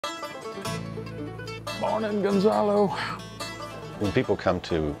Morning, Gonzalo. When people come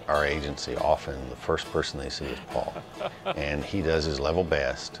to our agency, often the first person they see is Paul. And he does his level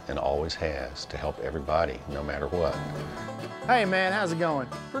best and always has to help everybody, no matter what. Hey man, how's it going?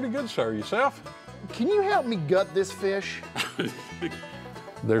 Pretty good, sir. Yourself? Can you help me gut this fish?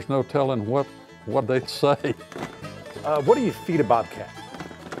 There's no telling what they'd say. What do you feed a bobcat?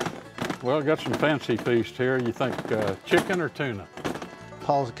 Well, I got some fancy feast here. You think chicken or tuna?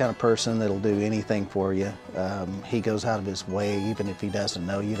 Paul's the kind of person that'll do anything for you. He goes out of his way, even if he doesn't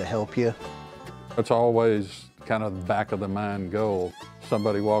know you, to help you. It's always kind of the back of the mind goal.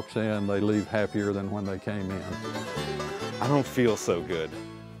 Somebody walks in, they leave happier than when they came in. I don't feel so good.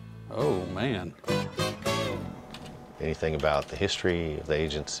 Oh, man. Anything about the history of the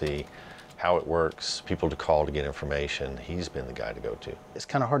agency, how it works, people to call to get information, he's been the guy to go to. It's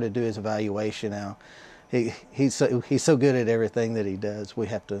kind of hard to do his evaluation now. He's so good at everything that he does. We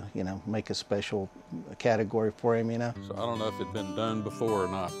have to, make a special category for him, So I don't know if it'd been done before or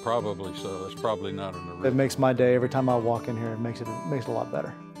not. Probably so. It's probably not an original. It makes my day every time I walk in here. It makes it a lot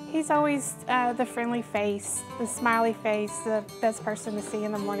better. He's always the friendly face, the smiley face, the best person to see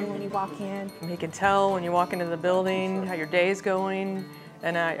in the morning when you walk in. He can tell when you walk into the building how your day's going,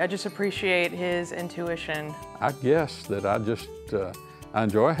 and I just appreciate his intuition. I guess that I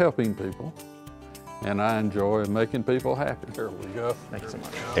enjoy helping people, and I enjoy making people happy. There we go. Thank you so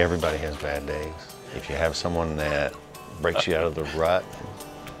much. Everybody has bad days. If you have someone that breaks you out of the rut,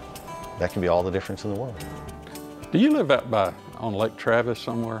 that can be all the difference in the world. Do you live out on Lake Travis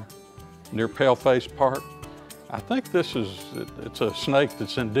somewhere, near Paleface Park? I think it's a snake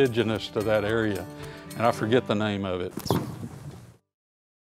that's indigenous to that area, and I forget the name of it.